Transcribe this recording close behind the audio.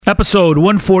Episode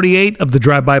 148 of the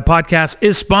Drive-By Podcast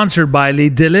is sponsored by Les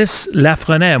Délices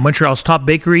Lafresnaye, Montreal's top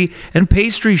bakery and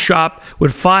pastry shop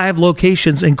with 5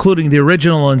 locations, including the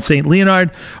original in St. Leonard,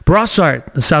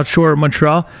 Brossard, the South Shore of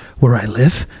Montreal, where I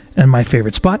live, and my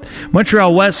favorite spot,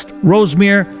 Montreal West,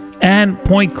 Rosemere, and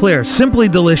Point Claire. Simply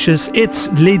delicious. It's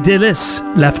Les Délices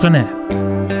Lafresnaye.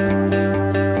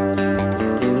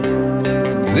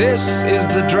 This is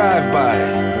the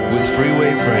Drive-By with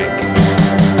Freeway Frank.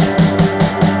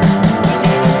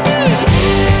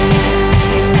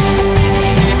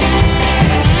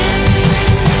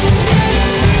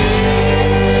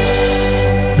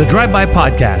 The Drive-By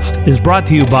Podcast is brought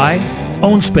to you by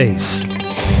OwnSpace.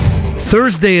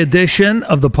 Thursday edition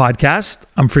of the podcast.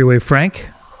 I'm Freeway Frank.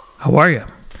 How are you?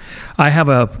 I have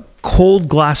a cold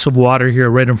glass of water here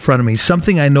right in front of me.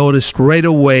 Something I noticed right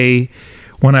away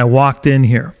when I walked in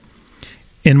here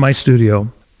in my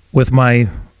studio with my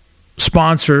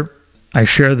sponsor. I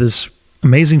share this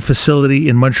amazing facility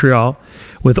in Montreal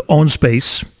with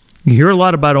OwnSpace. You hear a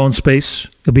lot about OwnSpace.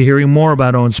 You'll be hearing more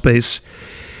about OwnSpace.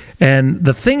 And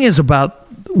the thing is about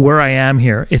where I am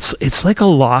here, it's like a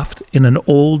loft in an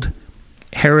old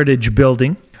heritage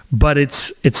building, but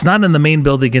it's not in the main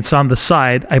building, it's on the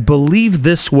side. I believe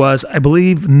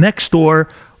next door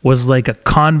was like a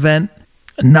convent.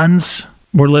 Nuns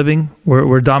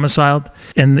were domiciled.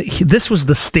 And this was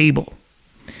the stable,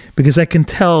 because I can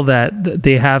tell that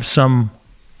they have some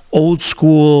old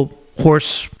school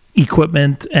horse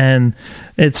equipment, and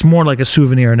it's more like a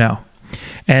souvenir now.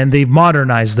 And they've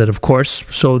modernized it, of course.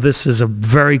 So this is a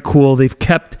very cool. They've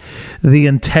kept the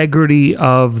integrity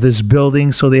of this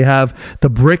building. So they have the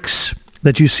bricks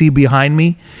that you see behind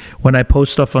me when I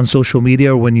post stuff on social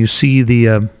media, or when you see the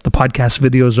podcast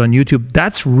videos on YouTube.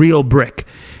 That's real brick.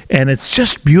 And it's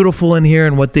just beautiful in here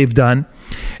and what they've done.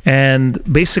 And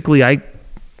basically, I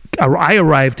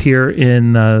arrived here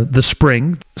in the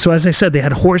spring. So as I said, they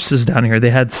had horses down here.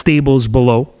 They had stables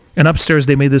below. And upstairs,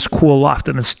 they made this cool loft,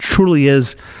 and this truly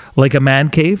is like a man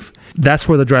cave. That's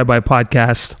where the Drive-By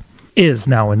Podcast is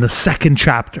now, in the second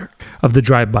chapter of the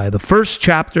Drive-By. The first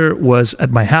chapter was at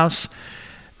my house.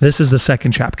 This is the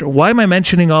second chapter. Why am I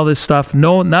mentioning all this stuff?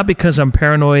 No, not because I'm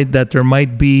paranoid that there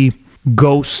might be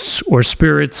ghosts or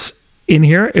spirits in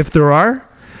here. If there are,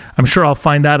 I'm sure I'll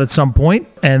find out at some point,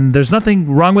 and there's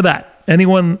nothing wrong with that.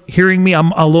 Anyone hearing me?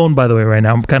 I'm alone, by the way, right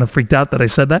now. I'm kind of freaked out that I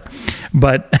said that.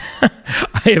 But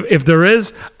if there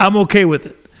is, I'm okay with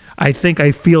it. I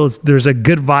feel there's a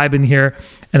good vibe in here.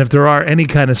 And if there are any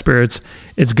kind of spirits,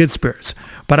 it's good spirits.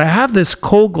 But I have this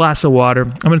cold glass of water.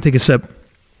 I'm going to take a sip.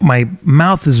 My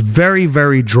mouth is very,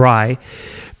 very dry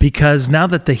because now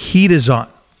that the heat is on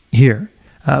here,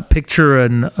 picture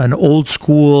an old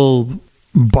school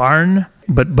barn,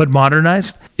 but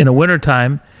modernized. In the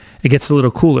wintertime, it gets a little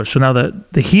cooler. So now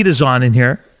that the heat is on in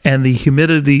here and the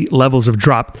humidity levels have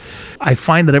dropped, I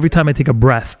find that every time I take a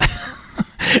breath,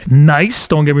 nice,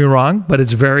 don't get me wrong, but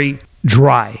it's very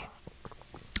dry.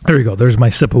 There you go. There's my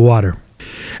sip of water.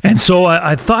 And so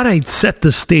I thought I'd set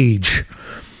the stage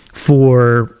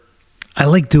I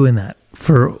like doing that,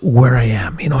 for where I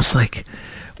am. You know, it's like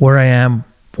where I am,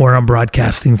 where I'm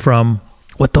broadcasting from,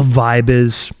 what the vibe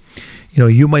is. You know,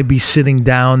 you might be sitting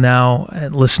down now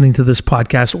and listening to this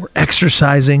podcast, or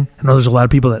exercising. I know there's a lot of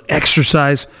people that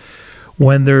exercise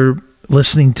when they're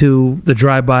listening to the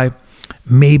Drive-By.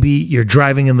 Maybe you're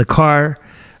driving in the car.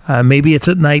 Maybe it's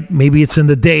at night. Maybe it's in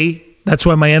the day. That's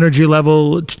why my energy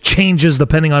level changes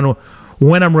depending on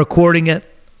when I'm recording it.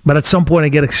 But at some point, I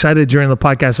get excited during the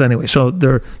podcast anyway. So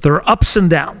there are ups and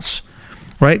downs,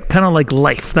 right? Kind of like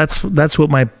life. That's what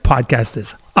my podcast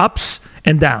is. Ups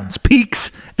and downs,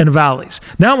 peaks and valleys.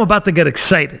 Now I'm about to get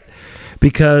excited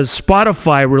because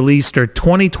Spotify released their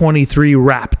 2023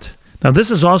 Wrapped. Now this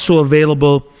is also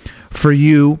available for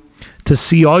you to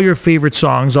see all your favorite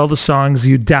songs, all the songs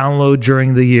you download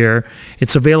during the year.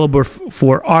 It's available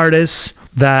for artists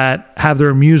that have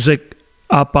their music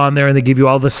up on there, and they give you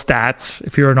all the stats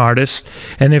if you're an artist.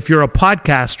 And if you're a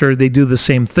podcaster, they do the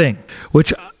same thing,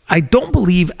 which I don't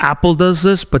believe Apple does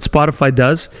this, but Spotify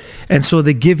does. And so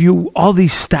they give you all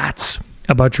these stats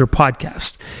about your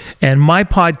podcast. And my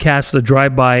podcast, The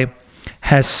Drive-By,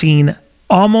 has seen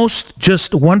almost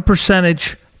just 1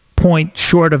 percentage point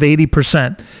short of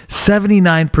 80%,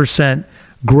 79%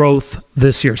 growth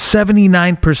this year.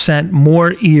 79%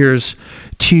 more ears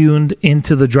tuned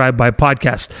into the Drive-By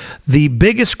podcast. The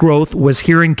biggest growth was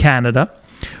here in Canada,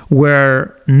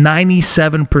 where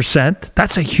 97%,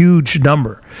 that's a huge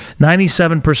number,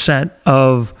 97%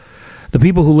 of the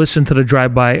people who listen to the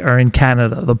Drive-By are in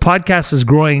Canada. The podcast is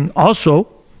growing also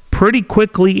pretty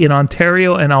quickly in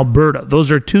Ontario and Alberta. Those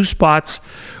are two spots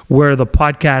where the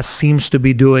podcast seems to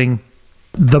be doing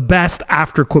the best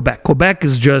after Quebec. Quebec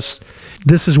is just,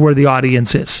 this is where the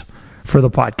audience is for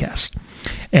the podcast.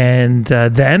 And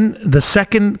then the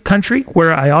second country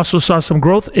where I also saw some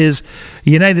growth is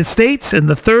United States, and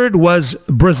the third was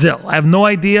Brazil. I have no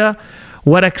idea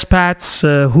what expats,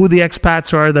 who the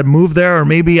expats are that moved there, or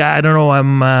maybe, I don't know,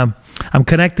 I'm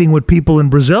connecting with people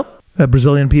in Brazil.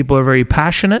 Brazilian people are very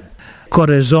passionate.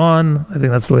 Corazon, I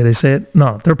think that's the way they say it.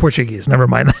 No, they're Portuguese. Never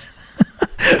mind.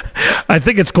 I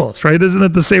think it's close, right? Isn't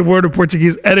it the same word in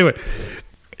Portuguese? Anyway,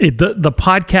 the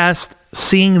podcast,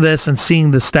 seeing this and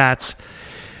seeing the stats,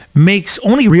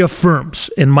 only reaffirms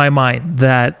in my mind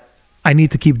that I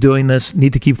need to keep doing this,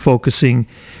 need to keep focusing,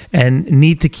 and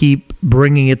need to keep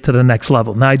bringing it to the next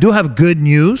level. Now, I do have good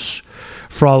news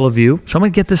for all of you. So I'm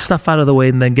going to get this stuff out of the way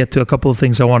and then get to a couple of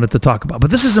things I wanted to talk about.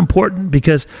 But this is important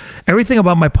because everything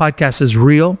about my podcast is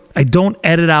real. I don't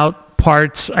edit out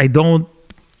parts. I don't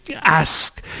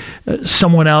ask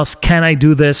someone else, can I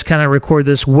do this? Can I record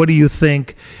this? What do you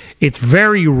think? It's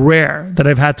very rare that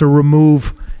I've had to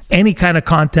remove any kind of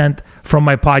content from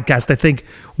my podcast. I think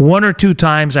one or two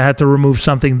times I had to remove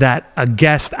something that a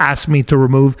guest asked me to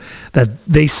remove that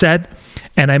they said,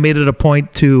 and I made it a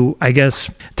point to, I guess,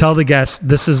 tell the guest,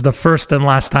 this is the first and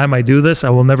last time I do this. I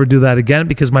will never do that again,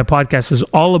 because my podcast is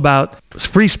all about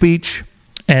free speech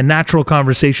and natural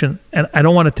conversation, and I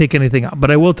don't want to take anything out.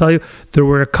 But I will tell you, there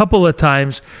were a couple of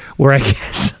times where I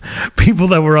guess people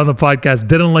that were on the podcast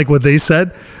didn't like what they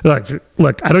said. Look,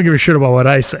 I don't give a shit about what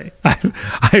I say.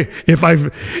 If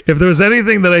there was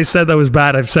anything that I said that was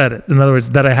bad, I've said it. In other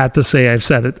words, that I had to say, I've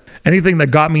said it. Anything that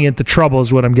got me into trouble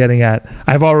is what I'm getting at.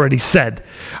 I've already said.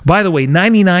 By the way,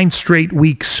 99 straight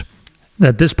weeks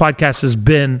that this podcast has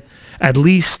been at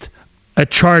least a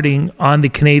charting on the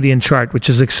Canadian chart, which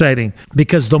is exciting,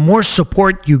 because the more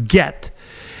support you get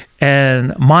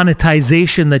and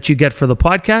monetization that you get for the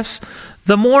podcast,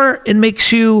 the more it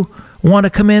makes you want to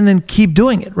come in and keep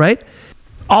doing it, right?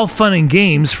 All fun and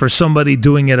games for somebody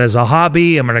doing it as a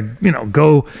hobby. I'm going to,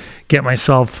 go get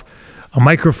myself a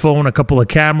microphone, a couple of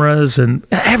cameras, and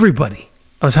everybody.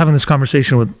 I was having this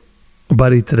conversation with a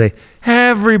buddy today.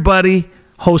 Everybody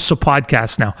hosts a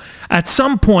podcast now. At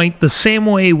some point, the same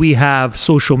way we have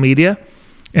social media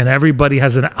and everybody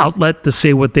has an outlet to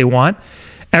say what they want,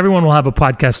 everyone will have a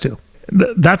podcast too.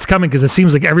 That's coming because it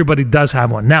seems like everybody does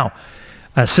have one. Now,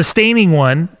 sustaining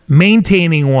one,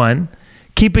 maintaining one,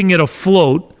 keeping it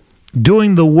afloat,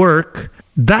 doing the work,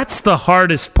 that's the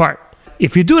hardest part.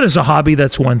 If you do it as a hobby,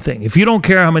 that's one thing. If you don't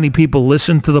care how many people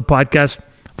listen to the podcast,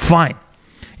 fine.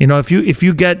 If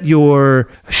you get your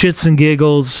shits and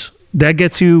giggles, that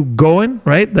gets you going,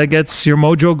 right? That gets your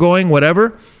mojo going,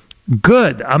 whatever.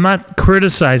 Good. I'm not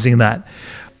criticizing that.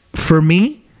 For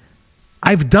me,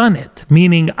 I've done it,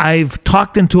 meaning I've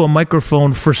talked into a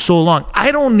microphone for so long.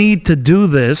 I don't need to do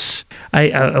this.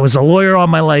 I was a lawyer all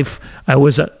my life. I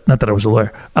was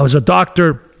a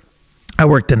doctor. I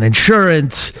worked in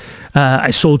insurance.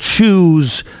 I sold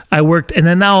shoes. And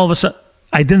then now all of a sudden,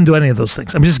 I didn't do any of those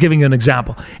things. I'm just giving you an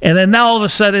example. And then now all of a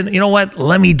sudden, you know what?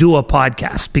 Let me do a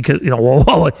podcast because,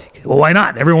 why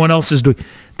not? Everyone else is doing.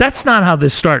 That's not how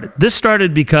this started. This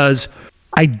started because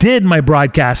I did my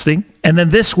broadcasting, and then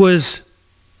this was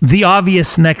the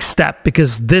obvious next step,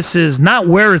 because this is not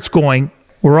where it's going.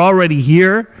 We're already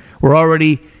here. We're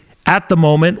already at the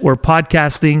moment where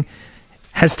podcasting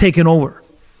has taken over.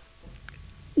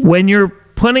 When you're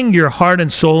putting your heart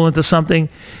and soul into something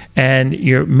and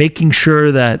you're making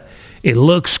sure that it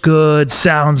looks good,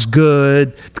 sounds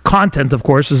good. The content, of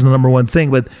course, is the number one thing,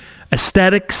 but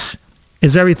aesthetics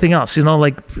is everything else.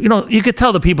 You could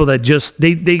tell the people that just,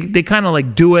 they kind of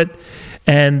like do it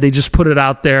and they just put it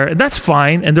out there, and that's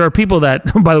fine. And there are people that,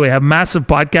 by the way, have massive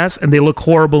podcasts and they look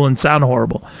horrible and sound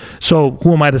horrible. So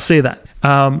who am I to say that?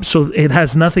 So it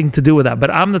has nothing to do with that. But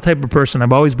I'm the type of person,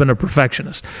 I've always been a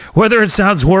perfectionist. Whether it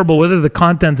sounds horrible, whether the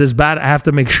content is bad, I have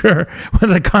to make sure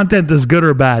whether the content is good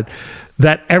or bad,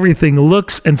 that everything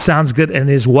looks and sounds good and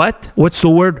is what? What's the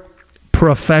word?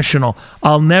 Professional.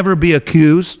 I'll never be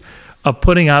accused of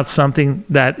putting out something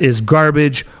that is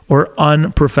garbage or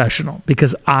unprofessional,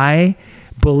 because I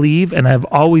believe, and I've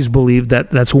always believed, that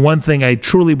that's one thing I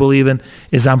truly believe in,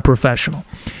 is I'm professional.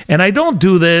 And I don't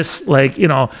do this like,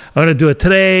 I'm going to do it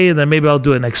today, and then maybe I'll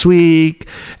do it next week,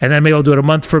 and then maybe I'll do it a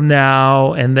month from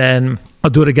now, and then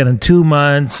I'll do it again in 2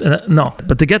 months. No,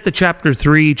 but to get to chapter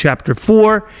 3, chapter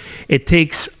 4, it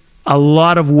takes a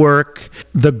lot of work.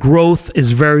 The growth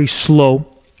is very slow,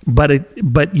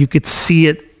 but you could see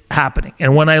it happening.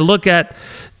 And when I look at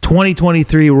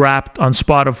 2023 Wrapped on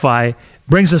Spotify,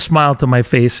 brings a smile to my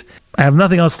face. I have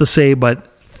nothing else to say but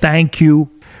thank you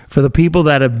for the people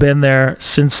that have been there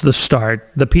since the start,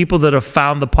 the people that have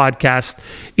found the podcast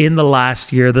in the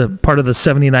last year, the part of the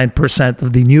 79%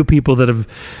 of the new people that have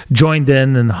joined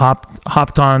in and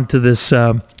hopped on to this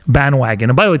bandwagon.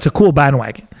 And by the way, it's a cool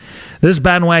bandwagon. This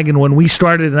bandwagon, when we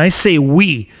started, and I say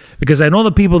we, because I know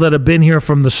the people that have been here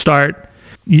from the start,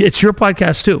 it's your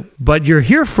podcast too, but you're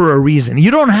here for a reason.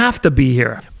 You don't have to be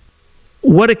here.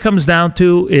 What it comes down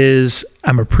to is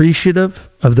I'm appreciative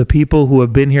of the people who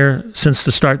have been here since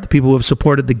the start, the people who have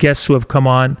supported, the guests who have come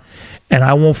on, and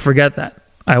I won't forget that.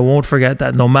 I won't forget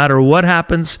that. No matter what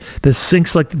happens, this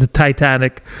sinks like the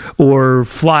Titanic or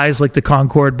flies like the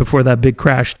Concorde before that big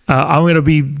crash, I'm going to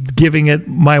be giving it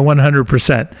my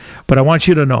 100%. But I want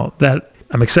you to know that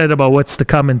I'm excited about what's to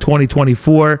come in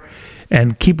 2024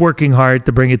 and keep working hard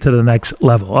to bring it to the next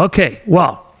level. Okay,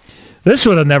 well, this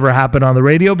would have never happened on the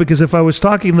radio, because if I was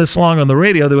talking this long on the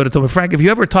radio, they would have told me, Frank, if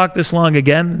you ever talk this long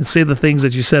again and say the things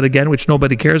that you said again, which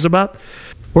nobody cares about,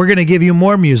 we're going to give you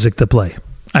more music to play.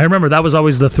 I remember that was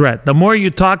always the threat. The more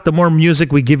you talk, the more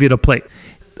music we give you to play.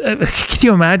 Can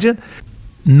you imagine?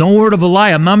 No word of a lie.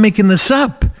 I'm not making this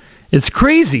up. It's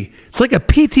crazy. It's like a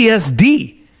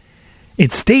PTSD.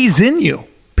 It stays in you.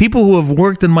 People who have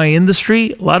worked in my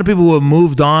industry, a lot of people who have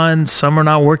moved on, some are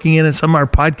not working in it, some are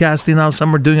podcasting now,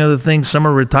 some are doing other things, some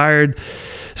are retired,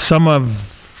 some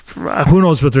of, who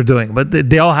knows what they're doing, but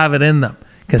they all have it in them,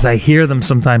 because I hear them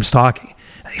sometimes talking.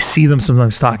 I see them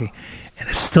sometimes talking, and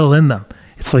it's still in them.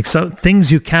 It's like some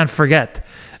things you can't forget.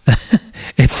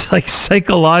 It's like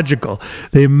psychological.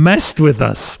 They messed with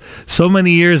us so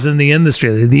many years in the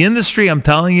industry. The industry, I'm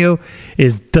telling you,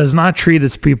 does not treat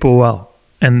its people well.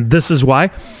 And this is why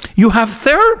you have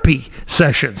therapy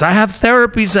sessions. I have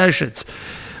therapy sessions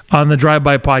on the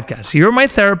Drive-By podcast. You're my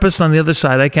therapist on the other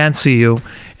side. I can't see you.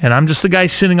 And I'm just the guy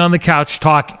sitting on the couch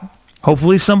talking.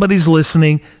 Hopefully somebody's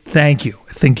listening. Thank you.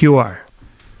 I think you are.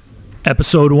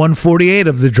 Episode 148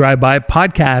 of the Drive-By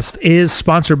podcast is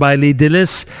sponsored by Les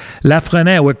Délices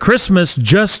Lafresnaye. With Christmas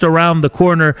just around the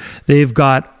corner, they've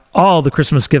got all the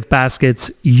Christmas gift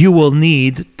baskets you will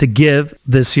need to give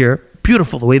this year.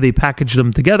 Beautiful the way they package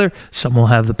them together. Some will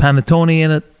have the panettone in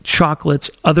it,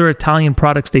 chocolates, other Italian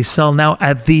products they sell now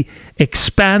at the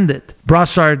expanded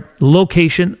Brossard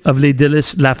location of Les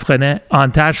Délices Lafresnaye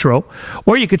on Taschereau.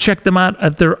 Or you could check them out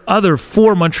at their other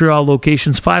 4 Montreal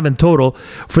locations, 5 in total,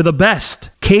 for the best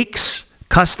cakes,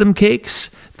 custom cakes,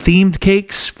 themed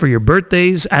cakes for your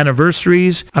birthdays,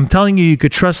 anniversaries. I'm telling you, you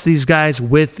could trust these guys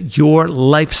with your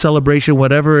life celebration,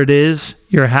 whatever it is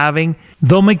you're having.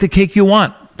 They'll make the cake you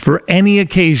want. For any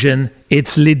occasion,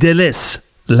 it's Les Délices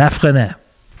Lafresnaye.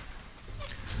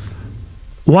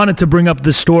 Wanted to bring up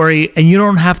this story, and you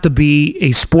don't have to be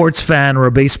a sports fan or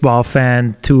a baseball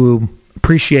fan to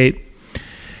appreciate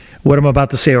what I'm about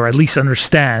to say, or at least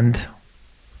understand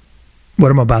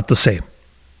what I'm about to say.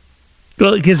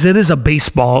 Well, because it is a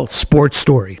baseball sports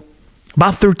story.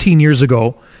 About 13 years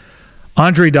ago,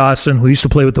 Andre Dawson, who used to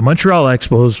play with the Montreal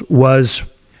Expos, was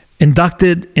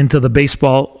inducted into the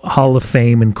Baseball Hall of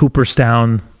Fame in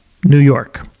Cooperstown, New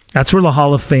York. That's where the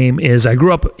Hall of Fame is. I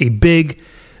grew up a big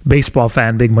baseball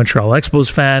fan, big Montreal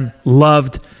Expos fan,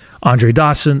 loved Andre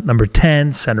Dawson, number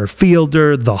 10, center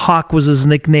fielder. The Hawk was his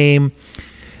nickname.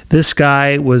 This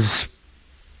guy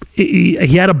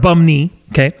he had a bum knee,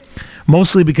 okay,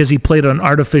 mostly because he played on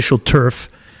artificial turf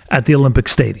at the Olympic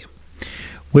Stadium,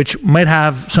 which might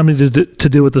have something to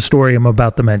do with the story I'm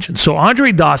about to mention. So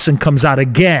Andre Dawson comes out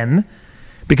again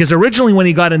because originally when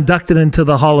he got inducted into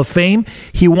the Hall of Fame,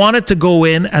 he wanted to go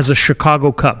in as a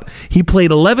Chicago Cub. He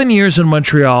played 11 years in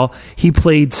Montreal. He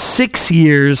played 6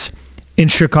 years in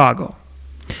Chicago.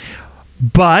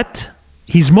 But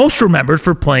he's most remembered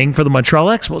for playing for the Montreal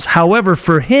Expos. However,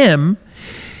 for him,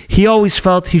 he always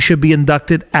felt he should be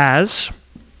inducted as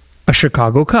a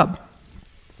Chicago Cub.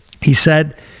 He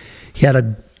said he had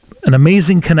an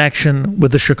amazing connection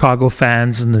with the Chicago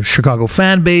fans and the Chicago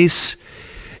fan base.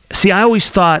 See, I always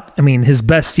thought, his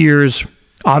best years,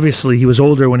 obviously he was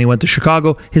older when he went to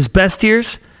Chicago. His best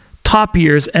years, top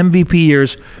years, MVP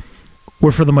years,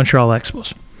 were for the Montreal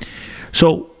Expos.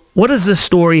 So what does this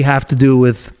story have to do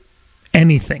with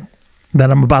anything that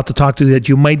I'm about to talk to that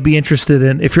you might be interested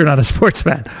in if you're not a sports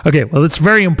fan? Okay, well, it's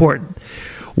very important.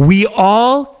 We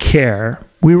all care.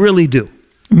 We really do.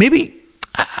 Maybe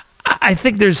I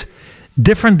think there's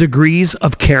different degrees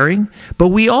of caring, but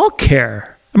we all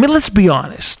care. Let's be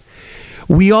honest.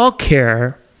 We all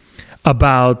care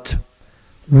about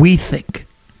we think.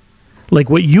 Like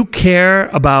what you care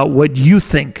about what you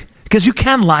think. Because you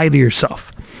can't lie to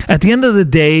yourself. At the end of the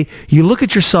day, you look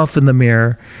at yourself in the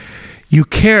mirror, you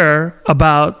care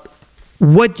about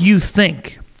what you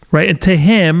think. right? And to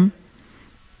him,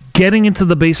 getting into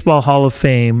the Baseball Hall of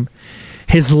Fame,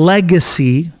 his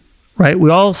legacy, right? We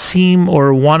all seem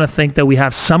or want to think that we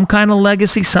have some kind of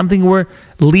legacy, something we're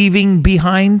leaving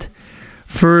behind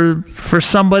for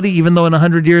somebody, even though in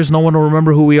 100 years no one will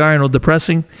remember who we are. I know,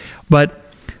 depressing,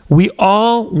 but we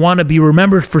all want to be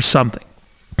remembered for something.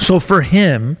 So for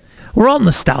him, we're all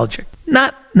nostalgic.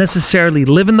 Not necessarily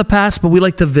live in the past, but we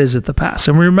like to visit the past.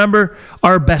 And we remember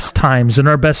our best times and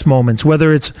our best moments,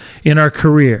 whether it's in our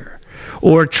career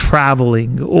or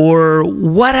traveling or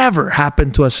whatever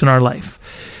happened to us in our life.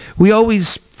 We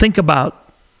always think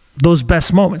about those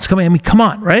best moments. Come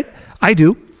on, right? I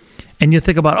do. And you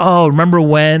think about, oh, remember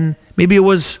when? Maybe it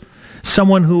was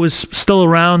someone who was still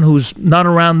around, who's not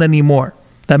around anymore,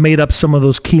 that made up some of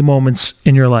those key moments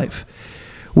in your life.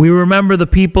 We remember the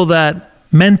people that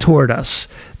mentored us,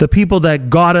 the people that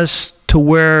got us to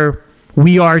where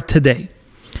we are today.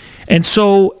 And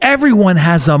so everyone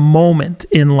has a moment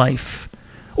in life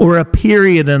or a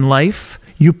period in life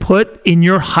you put in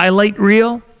your highlight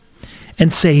reel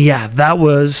and say, yeah, that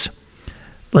was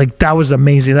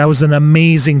amazing. That was an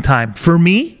amazing time. For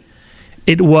me,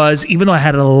 it was, even though I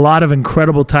had a lot of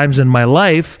incredible times in my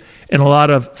life and a lot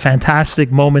of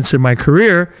fantastic moments in my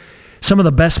career, some of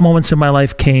the best moments in my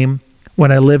life came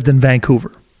when I lived in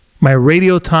Vancouver. My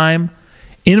radio time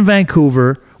in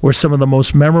Vancouver were some of the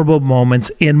most memorable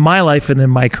moments in my life and in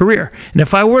my career. And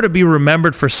if I were to be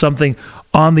remembered for something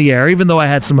on the air, even though I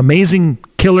had some amazing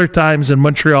killer times in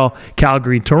Montreal,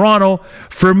 Calgary, Toronto,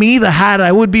 for me, the hat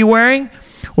I would be wearing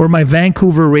were my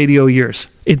Vancouver radio years.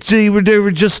 They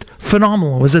were just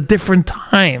phenomenal. It was a different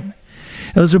time.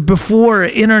 It was before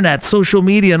internet, social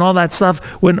media, and all that stuff,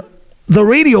 when the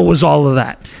radio was all of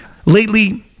that.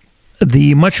 Lately,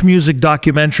 the Much Music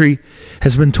documentary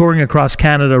has been touring across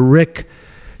Canada. Rick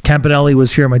Campanelli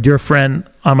was here, my dear friend,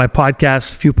 on my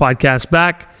podcast a few podcasts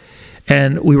back,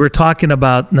 and we were talking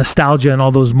about nostalgia and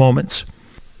all those moments.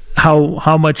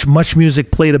 How much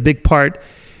Music played a big part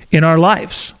in our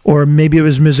lives, or maybe it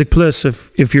was Music Plus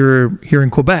if you're here in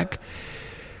Quebec.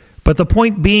 But the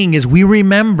point being is we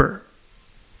remember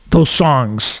those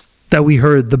songs that we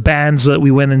heard, the bands that we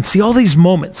went and see, all these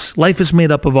moments. Life is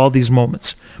made up of all these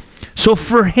moments. So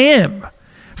for him,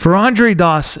 for Andre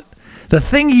Dawson, the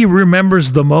thing he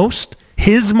remembers the most,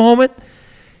 his moment,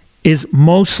 is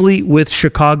mostly with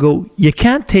Chicago. You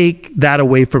can't take that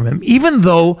away from him. Even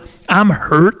though I'm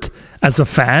hurt as a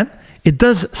fan, it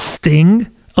does sting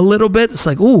a little bit. It's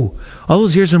like, ooh, all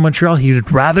those years in Montreal,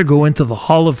 he'd rather go into the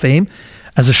Hall of Fame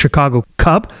as a Chicago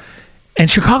Cub. And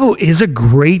Chicago is a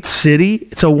great city.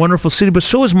 It's a wonderful city, but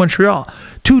so is Montreal.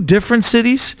 Two different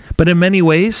cities, but in many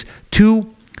ways,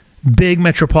 two big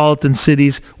metropolitan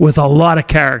cities with a lot of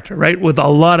character, right? With a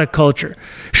lot of culture.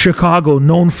 Chicago,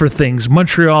 known for things.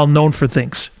 Montreal, known for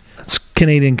things. That's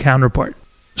Canadian counterpart.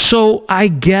 So I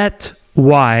get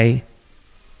why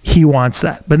he wants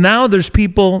that. But now there's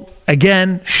people,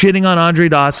 again, shitting on Andre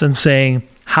Dawson, saying,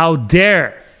 how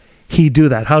dare he do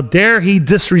that? How dare he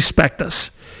disrespect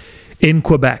us in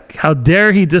Quebec? How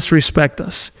dare he disrespect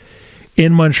us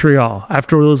in Montreal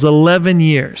after those 11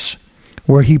 years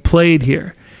where he played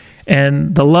here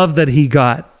and the love that he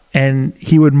got, and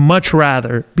he would much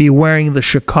rather be wearing the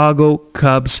Chicago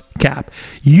Cubs cap.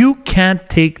 You can't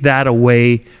take that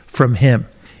away from him.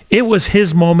 It was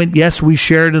his moment. Yes, we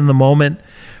shared in the moment,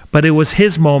 but it was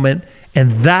his moment,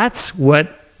 and that's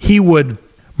what he would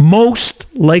most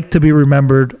like to be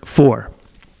remembered for.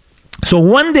 So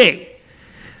one day,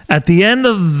 at the end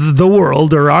of the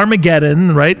world, or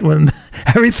Armageddon, right, when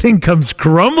everything comes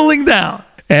crumbling down,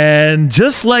 and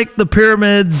just like the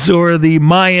pyramids or the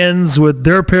Mayans with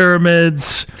their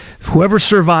pyramids, whoever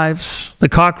survives, the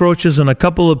cockroaches and a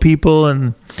couple of people,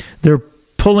 and they're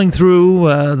pulling through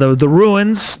the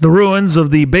ruins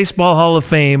of the Baseball Hall of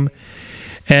Fame,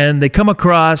 and they come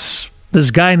across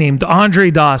this guy named Andre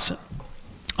Dawson.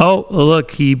 Oh,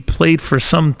 look, he played for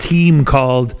some team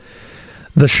called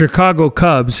the Chicago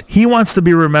Cubs. He wants to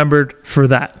be remembered for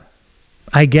that.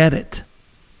 I get it.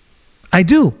 I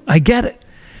do. I get it.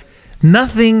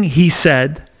 Nothing he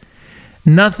said,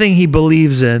 nothing he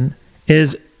believes in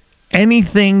is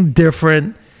anything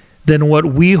different than what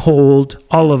we hold,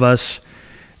 all of us,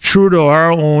 true to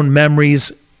our own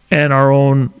memories and our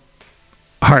own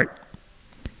heart.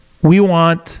 We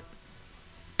want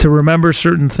to remember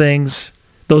certain things.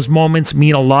 Those moments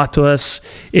mean a lot to us.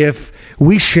 If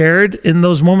we shared in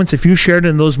those moments, if you shared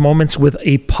in those moments with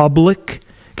a public,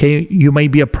 okay, you may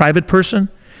be a private person,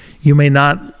 you may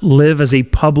not live as a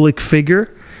public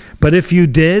figure, but if you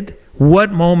did,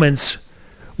 what moments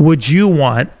would you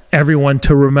want everyone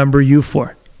to remember you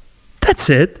for? That's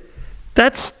it.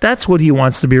 That's what he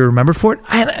wants to be remembered for.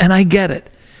 And I get it.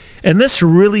 And this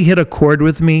really hit a chord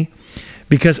with me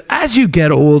because as you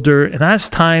get older and as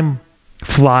time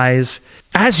flies,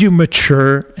 as you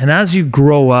mature and as you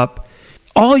grow up,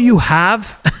 all you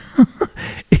have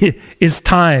is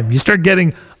time. You start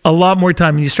getting a lot more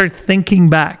time and you start thinking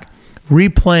back,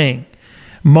 replaying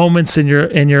moments in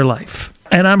your life.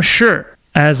 And I'm sure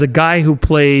as a guy who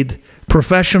played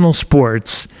professional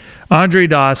sports, Andre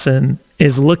Dawson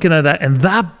is looking at that and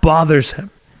that bothers him,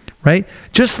 right?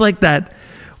 Just like that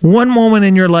one moment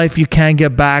in your life you can't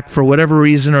get back for whatever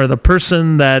reason, or the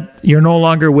person that you're no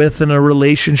longer with in a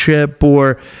relationship,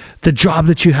 or the job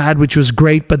that you had, which was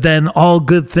great, but then all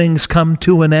good things come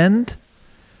to an end.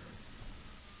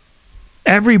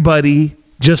 Everybody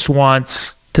just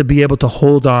wants to be able to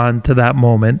hold on to that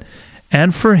moment.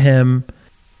 And for him,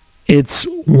 it's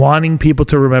wanting people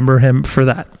to remember him for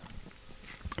that.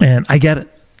 And I get it.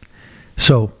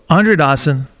 So Andre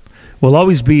Dawson will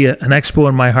always be an Expo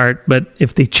in my heart, but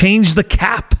if they change the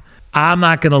cap, I'm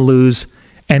not going to lose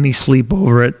any sleep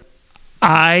over it.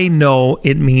 I know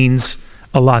it means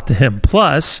a lot to him.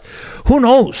 Plus, who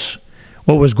knows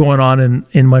what was going on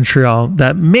in Montreal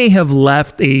that may have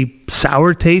left a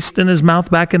sour taste in his mouth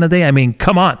back in the day. I mean,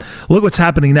 come on. Look what's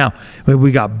happening now.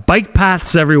 We got bike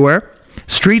paths everywhere.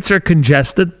 Streets are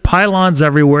congested. Pylons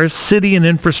everywhere. City and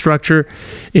infrastructure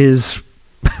is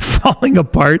falling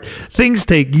apart. Things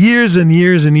take years and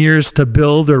years and years to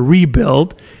build or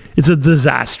rebuild. It's a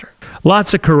disaster.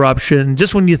 Lots of corruption.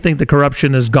 Just when you think the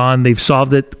corruption is gone, they've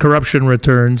solved it. Corruption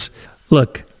returns.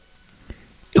 Look,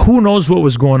 who knows what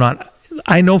was going on?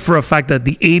 I know for a fact that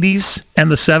the 80s and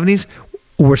the 70s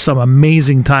were some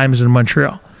amazing times in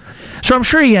Montreal. So I'm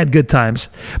sure he had good times,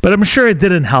 but I'm sure it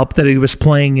didn't help that he was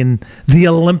playing in the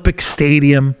Olympic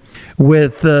Stadium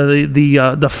with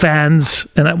the fans.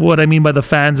 And what I mean by the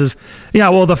fans is,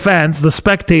 the fans, the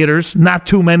spectators, not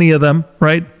too many of them,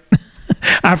 right?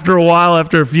 After a while,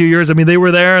 after a few years, I mean, they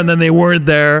were there and then they weren't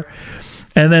there.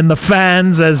 And then the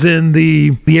fans, as in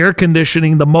the air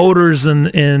conditioning, the motors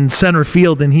in center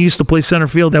field, and he used to play center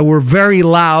field, that were very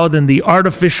loud, and the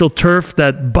artificial turf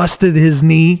that busted his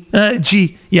knee.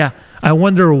 I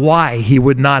wonder why he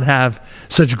would not have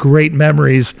such great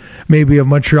memories, maybe of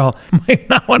Montreal. Might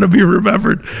not want to be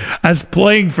remembered as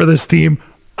playing for this team.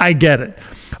 I get it.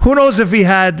 Who knows if he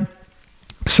had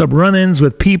some run-ins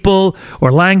with people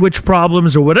or language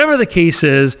problems or whatever the case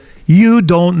is. You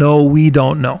don't know. We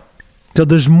don't know. So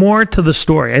there's more to the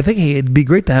story. I think it'd be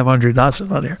great to have Andre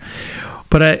Dawson on here.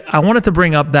 But I wanted to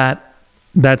bring up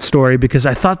that story because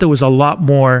I thought there was a lot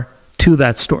more to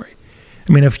that story.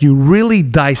 I mean, if you really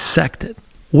dissect it,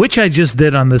 which I just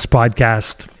did on this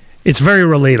podcast, it's very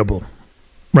relatable,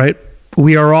 right?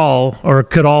 We are all, or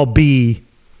could all be,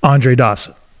 Andre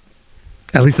Dawson,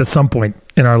 at least at some point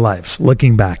in our lives,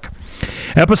 looking back.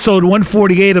 Episode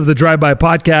 148 of the Drive-By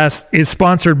Podcast is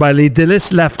sponsored by Les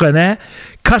Délices Lafresnaye,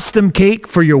 custom cake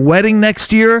for your wedding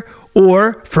next year,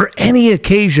 or for any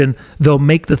occasion, they'll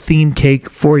make the theme cake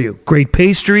for you. Great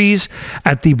pastries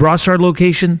at the Brossard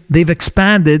location. They've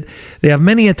expanded. They have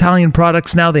many Italian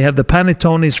products now. They have the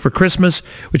panettones for Christmas,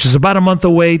 which is about a month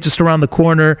away, just around the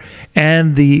corner,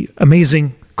 and the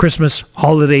amazing Christmas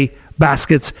holiday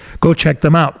baskets. Go check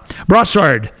them out.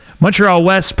 Brossard, Montreal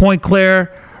West, Pointe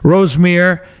Claire,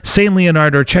 Rosemere, St.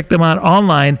 Leonard, or check them out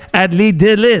online at Les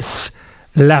Délices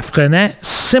Lafresnaye.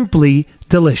 Simply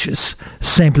delicious.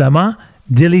 Simplement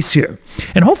délicieux.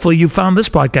 And hopefully you found this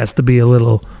podcast to be a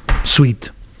little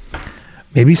sweet.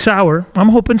 Maybe sour. I'm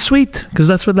hoping sweet, because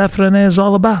that's what Lafresnaye is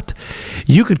all about.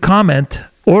 You could comment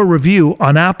or review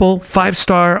on Apple,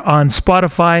 5-star on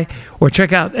Spotify, or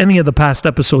check out any of the past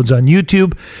episodes on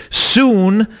YouTube.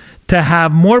 Soon to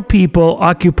have more people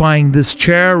occupying this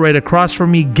chair right across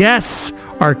from me. Guests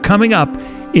are coming up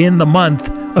in the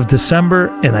month of December,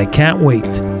 and I can't wait.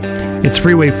 It's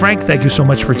Freeway Frank. Thank you so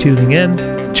much for tuning in.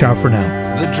 Ciao for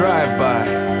now. The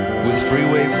Drive-By with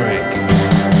Freeway Frank.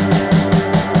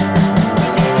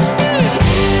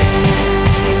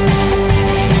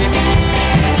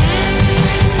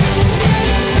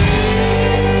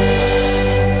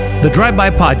 The Drive-By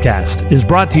Podcast is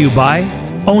brought to you by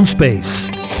Own Space.